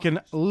if we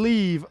can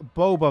leave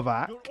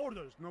Bobovac.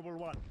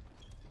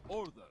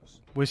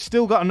 We've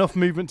still got enough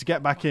movement to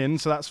get back in,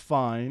 so that's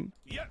fine.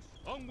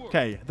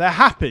 Okay, they're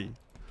happy.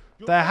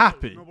 They're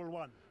happy.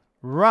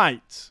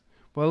 Right.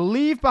 We'll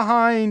leave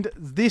behind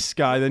this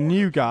guy, the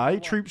new guy.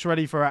 Troops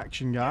ready for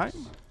action guy.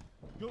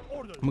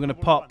 I'm going to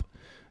pop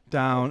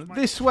down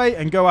this way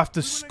and go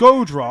after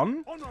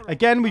Skodron.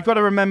 Again, we've got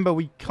to remember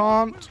we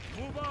can't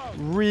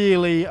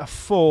really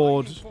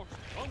afford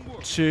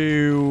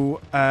to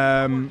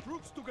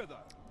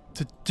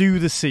do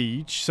the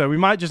siege, so we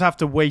might just have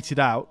to wait it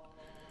out.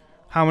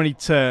 How many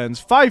turns?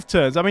 5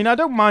 turns. I mean, I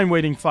don't mind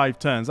waiting 5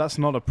 turns. That's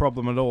not a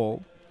problem at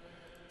all.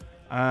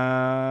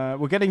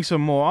 We're getting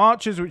some more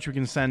archers, which we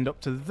can send up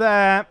to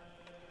there.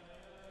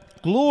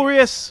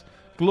 Glorious,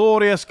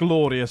 glorious,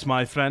 glorious,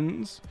 my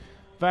friends.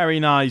 Very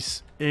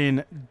nice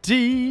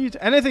indeed.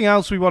 Anything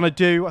else we want to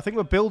do? I think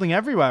we're building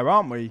everywhere,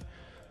 aren't we?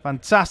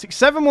 Fantastic.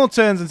 7 more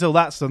turns until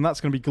that's done.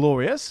 That's going to be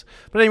glorious.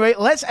 But anyway,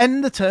 let's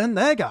end the turn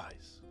there,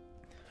 guys.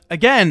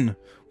 Again,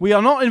 we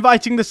are not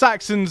inviting the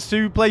Saxons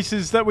to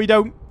places that we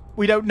don't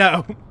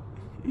know.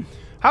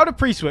 How do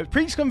priests work?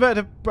 Priests convert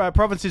a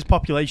province's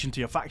population to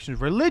your faction's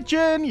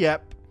religion.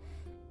 Yep.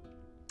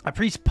 A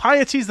priest's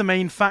piety is the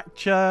main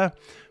factor.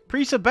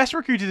 Priests are best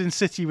recruited in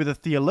city with a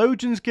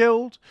theologian's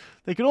guild.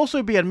 They can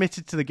also be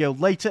admitted to the guild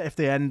later if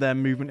they end their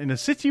movement in a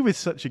city with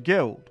such a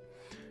guild.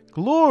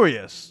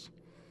 Glorious.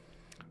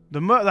 The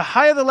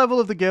higher the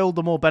level of the guild,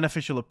 the more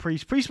beneficial a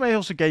priest. Priests may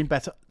also gain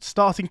better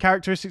starting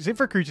characteristics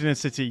if recruited in a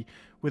city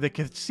with a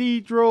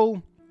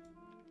cathedral.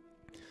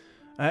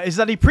 Is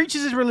that he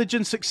preaches his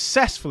religion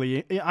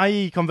successfully,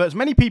 i.e. converts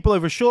many people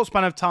over a short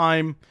span of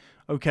time.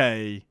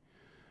 Okay.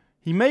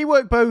 He may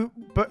work both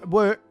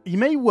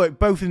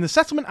in the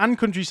settlement and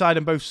countryside,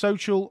 and both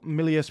social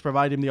milieux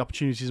provide him the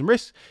opportunities and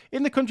risks.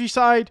 In the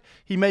countryside,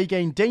 he may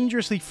gain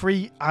dangerously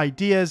free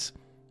ideas.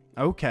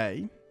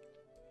 Okay.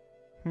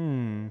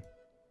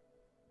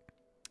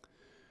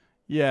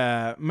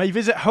 Yeah. May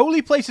visit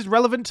holy places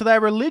relevant to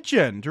their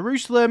religion.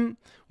 Jerusalem,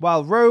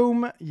 while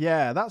Rome.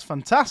 Yeah, that's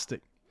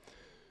fantastic.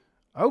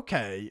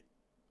 Okay.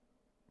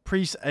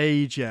 Priest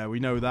age. Yeah, we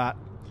know that.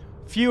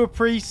 Fewer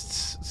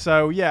priests.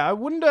 So, yeah, I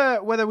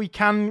wonder whether we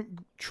can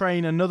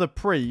train another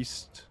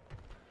priest.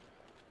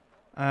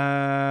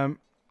 Agent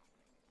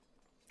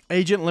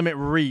limit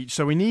reach.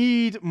 So we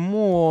need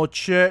more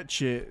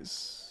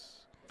churches.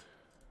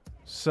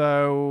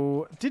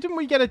 So, didn't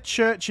we get a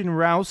church in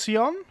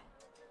Rousion?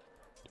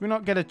 Did we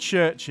not get a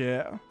church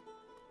here?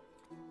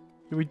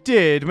 If we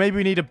did, maybe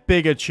we need a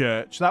bigger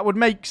church. That would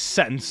make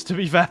sense, to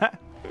be fair.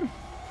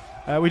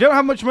 We don't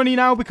have much money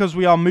now because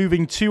we are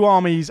moving 2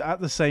 armies at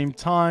the same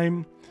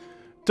time.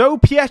 Do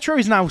Pietro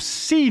is now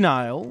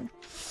senile.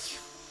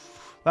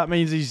 That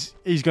means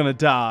he's going to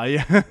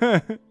die.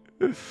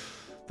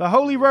 The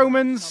Holy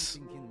Romans.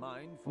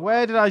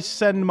 Where did I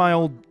send my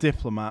old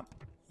diplomat?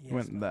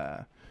 Went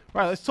there.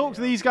 Right, let's talk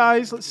to these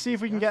guys. Let's see if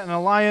we can get an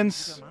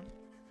alliance.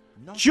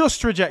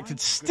 Just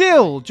rejected.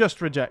 Still just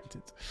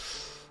rejected.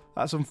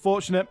 That's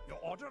unfortunate.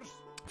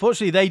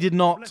 Fortunately, they did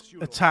not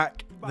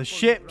attack the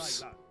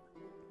ships.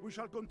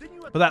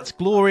 But that's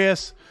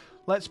glorious.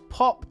 Let's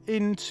pop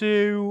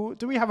into...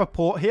 Do we have a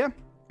port here?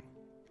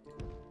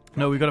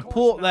 No, we've got a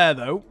port there,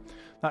 though.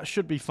 That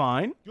should be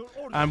fine.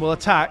 And we'll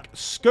attack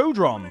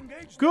Skodron.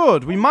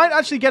 Good. We might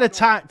actually get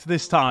attacked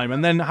this time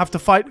and then have to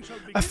fight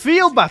a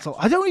field battle.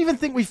 I don't even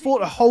think we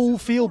fought a whole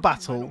field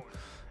battle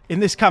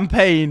in this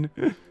campaign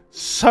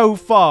so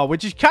far,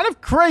 which is kind of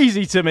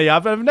crazy to me.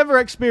 I've never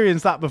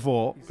experienced that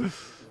before.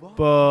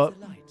 But...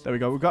 there we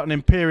go. We've got an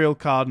Imperial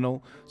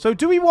Cardinal. So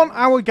do we want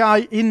our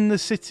guy in the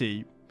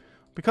city?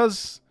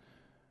 Because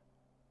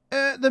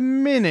at the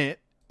minute,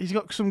 he's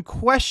got some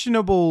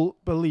questionable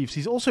beliefs.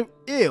 He's also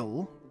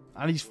ill,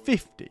 and he's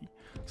 50.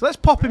 So let's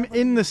pop him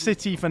in the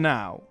city for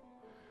now.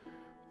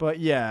 But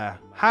yeah,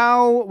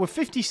 how? We're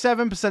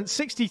 57%,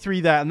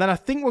 63 there. And then I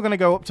think we're going to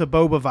go up to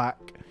Bobovac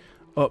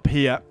up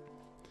here.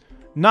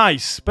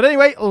 Nice. But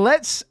anyway,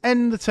 let's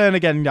end the turn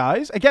again,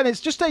 guys. Again,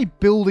 it's just a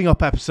building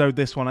up episode,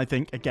 this one, I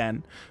think,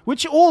 again.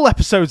 Which all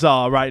episodes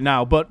are right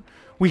now, but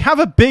we have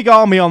a big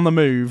army on the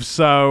move,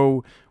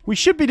 so we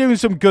should be doing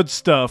some good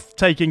stuff.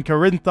 Taking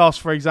Corinthos,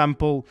 for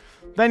example,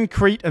 then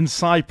Crete and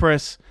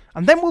Cyprus,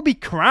 and then we'll be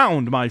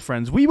crowned, my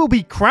friends. We will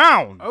be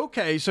crowned.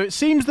 Okay, so it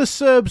seems the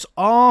Serbs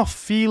are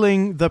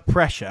feeling the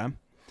pressure,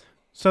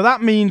 so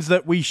that means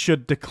that we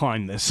should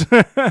decline this.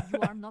 You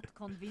are not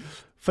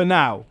convinced? For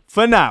now.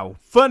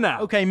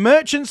 Okay,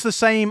 merchants the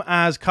same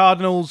as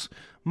cardinals.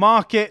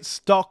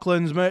 Markets,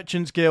 docklands,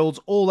 merchants, guilds,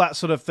 all that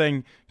sort of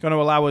thing. Going to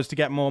allow us to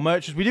get more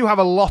merchants. We do have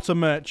a lot of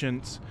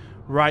merchants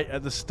right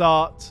at the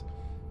start.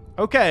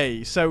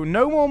 Okay, so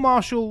no more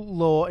martial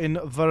law in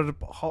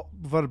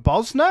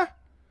Verbosna?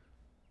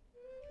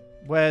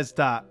 Where's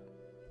that?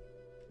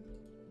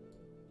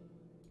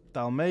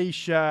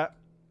 Dalmatia.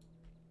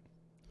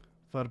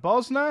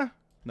 Verbosna?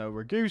 No,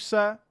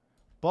 Ragusa.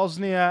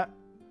 Bosnia.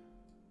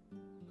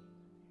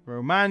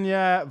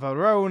 Romagna,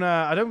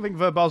 Verona. I don't think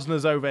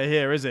Verbosna's over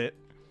here, is it?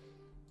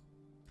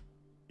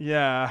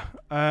 Yeah.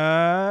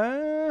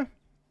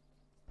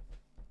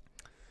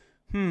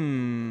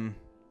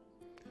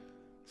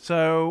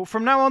 So,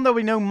 from now on, there'll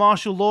be no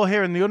martial law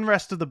here, and the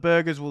unrest of the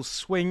burghers will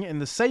swing in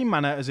the same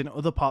manner as in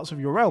other parts of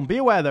your realm. Be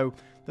aware, though,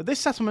 that this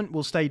settlement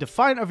will stay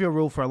defiant of your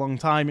rule for a long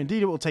time.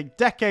 Indeed, it will take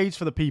decades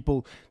for the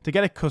people to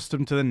get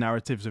accustomed to the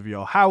narratives of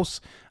your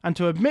house and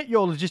to admit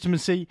your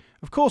legitimacy.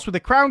 Of course, with the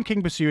Crown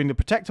King pursuing the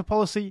protector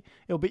policy,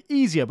 it will be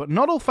easier, but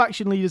not all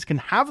faction leaders can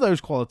have those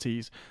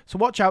qualities, so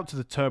watch out to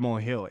the turmoil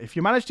here. If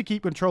you manage to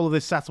keep control of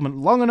this settlement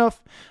long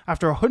enough,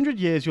 after 100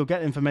 years, you'll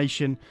get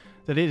information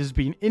that it has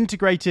been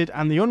integrated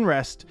and the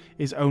unrest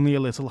is only a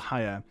little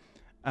higher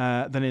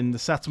than in the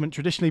settlement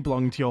traditionally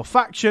belonging to your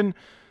faction.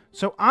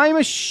 So I'm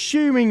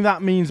assuming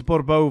that means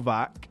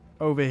Borbovac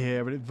over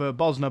here,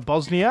 Verbosna,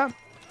 Bosnia.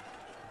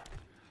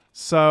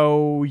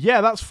 So,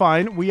 yeah, that's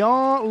fine. We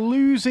are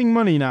losing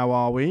money now,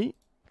 are we?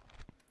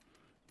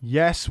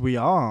 Yes, we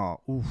are.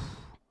 Oof.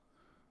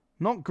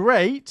 Not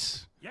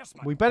great.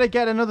 We better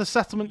get another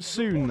settlement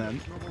soon, then.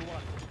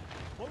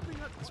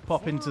 Let's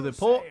pop into the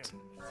port.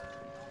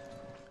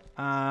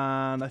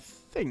 And I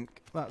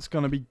think that's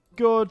going to be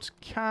good.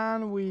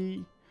 Can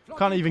we...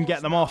 Can't even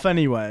get them off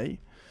anyway.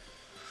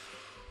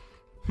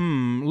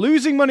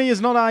 Losing money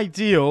is not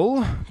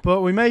ideal,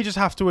 but we may just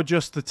have to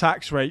adjust the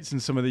tax rates in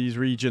some of these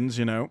regions,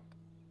 you know.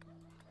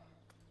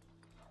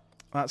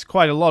 That's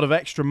quite a lot of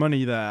extra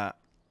money there.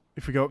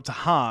 If we go up to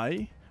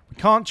high. We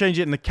can't change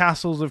it in the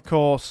castles, of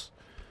course.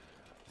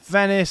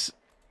 Venice.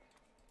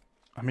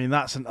 I mean,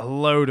 that's a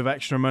load of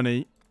extra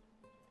money.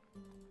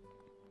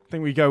 I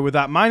think we go with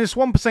that. Minus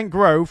 1%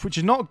 growth, which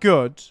is not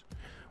good.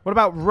 What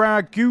about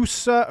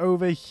Ragusa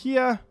over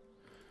here?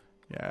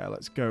 Yeah,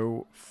 let's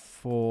go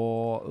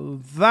for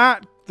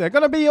that. They're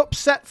going to be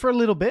upset for a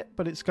little bit,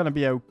 but it's going to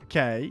be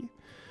okay.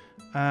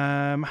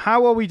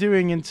 How are we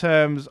doing in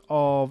terms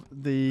of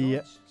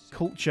the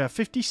culture?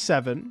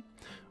 57.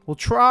 We'll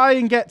try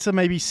and get to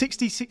maybe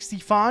 60,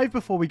 65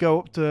 before we go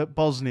up to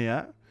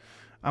Bosnia.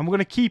 And we're going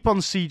to keep on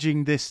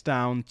sieging this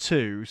down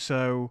too.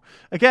 So,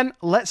 again,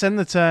 let's end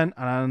the turn.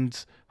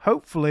 And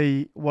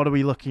hopefully, what are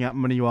we looking at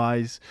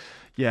money-wise?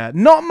 Yeah,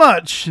 not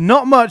much,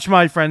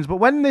 my friends. But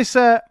when this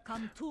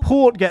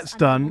port gets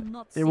done,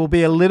 it will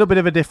be a little bit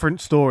of a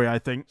different story, I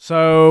think.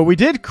 So we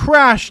did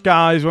crash,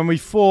 guys, when we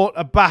fought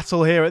a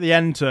battle here at the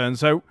end turn.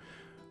 So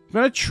I'm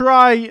going to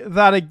try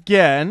that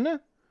again.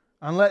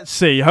 And let's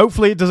see.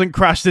 Hopefully it doesn't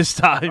crash this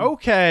time.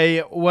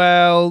 Okay,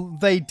 well,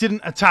 they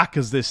didn't attack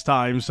us this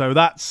time. So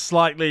that's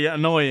slightly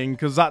annoying.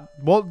 Because that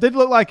did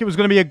look like it was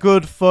going to be a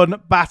good,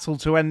 fun battle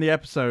to end the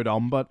episode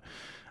on. But...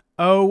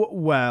 oh,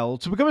 well.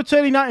 To become a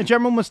tourney knight, a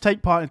general must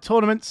take part in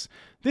tournaments.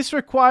 This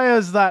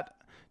requires that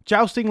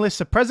jousting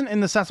lists are present in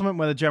the settlement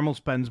where the general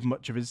spends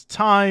much of his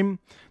time.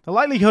 The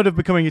likelihood of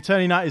becoming a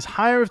tourney knight is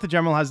higher if the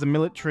general has the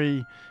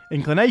military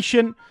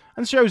inclination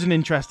and shows an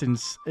interest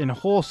in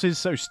horses,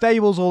 so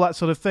stables, all that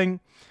sort of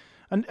thing.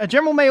 And a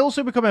general may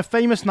also become a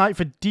famous knight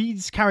for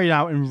deeds carried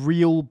out in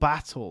real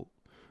battle.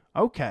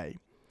 Okay.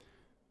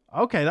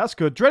 Okay, that's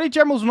good. Dreaded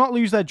generals will not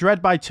lose their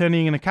dread by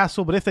turning in a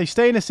castle, but if they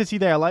stay in a city,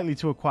 they are likely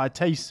to acquire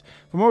taste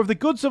for more of the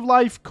goods of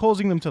life,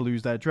 causing them to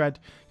lose their dread.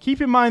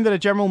 Keep in mind that a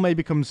general may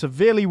become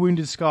severely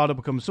wounded, scarred, or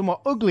become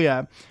somewhat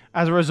uglier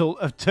as a result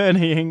of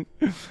tourneying.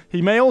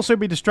 He may also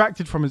be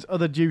distracted from his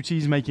other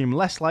duties, making him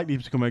less likely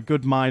to become a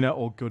good miner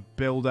or good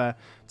builder.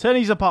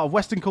 Tourneys are part of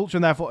Western culture,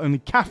 and therefore only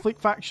Catholic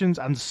factions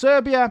and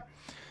Serbia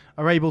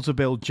are able to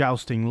build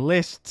jousting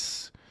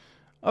lists.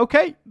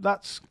 Okay,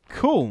 that's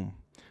cool.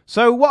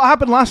 So what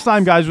happened last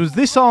time, guys, was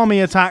this army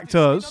attacked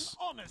us.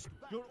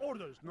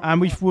 And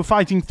we were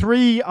fighting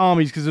 3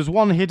 armies, because there's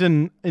one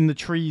hidden in the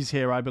trees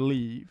here, I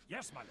believe.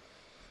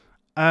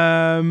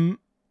 But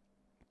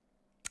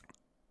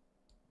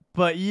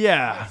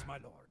yeah.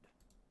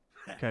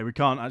 Okay, we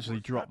can't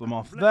actually drop them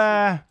off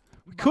there.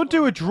 We could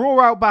do a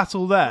draw-out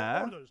battle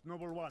there.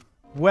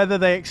 Whether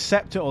they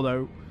accept it,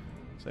 although...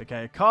 it's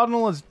okay, a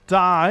cardinal has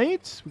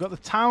died. We've got the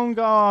town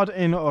guard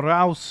in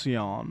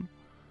Rausion.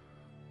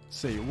 Let's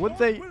see, would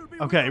they...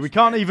 okay, we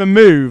can't even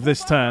move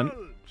this turn.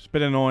 It's a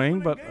bit annoying,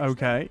 but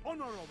okay.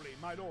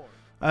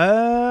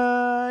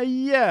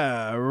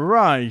 Yeah,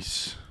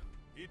 right.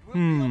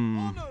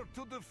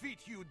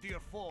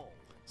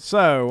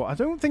 So, I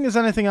don't think there's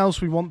anything else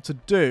we want to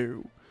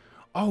do.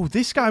 Oh,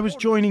 this guy was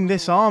joining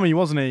this army,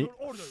 wasn't he?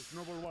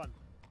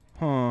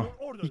 Huh.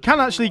 You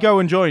can actually go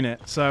and join it,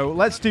 so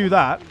let's do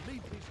that.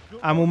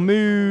 And we'll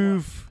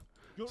move...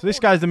 so this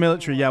guy's the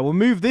military. Yeah, we'll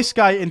move this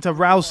guy into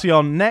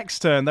Rausion next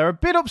turn. They're a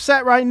bit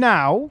upset right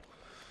now.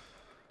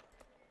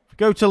 If we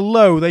go to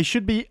low, they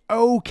should be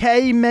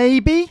okay,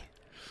 maybe?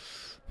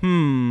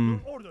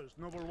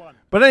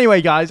 But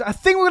anyway, guys, I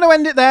think we're going to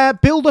end it there.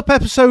 Build up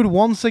episode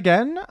once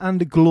again.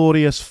 And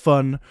glorious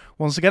fun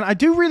once again. I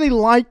do really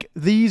like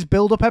these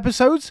build up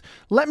episodes.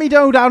 Let me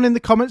know down in the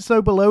comments,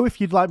 though, below if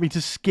you'd like me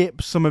to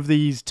skip some of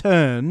these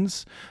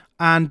turns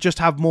and just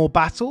have more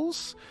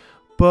battles.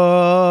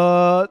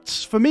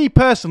 But for me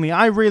personally,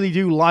 I really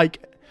do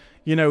like,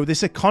 you know,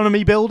 this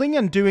economy building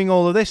and doing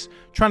all of this,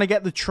 trying to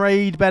get the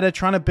trade better,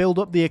 trying to build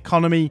up the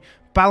economy,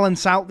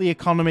 balance out the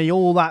economy,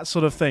 all that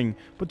sort of thing.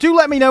 But do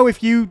let me know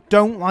if you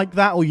don't like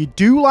that or you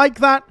do like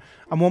that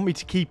and want me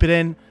to keep it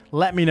in.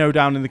 Let me know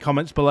down in the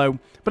comments below.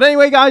 But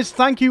anyway, guys,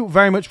 thank you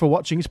very much for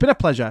watching. It's been a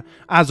pleasure,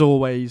 as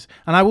always,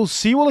 and I will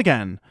see you all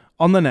again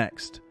on the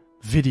next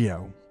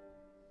video.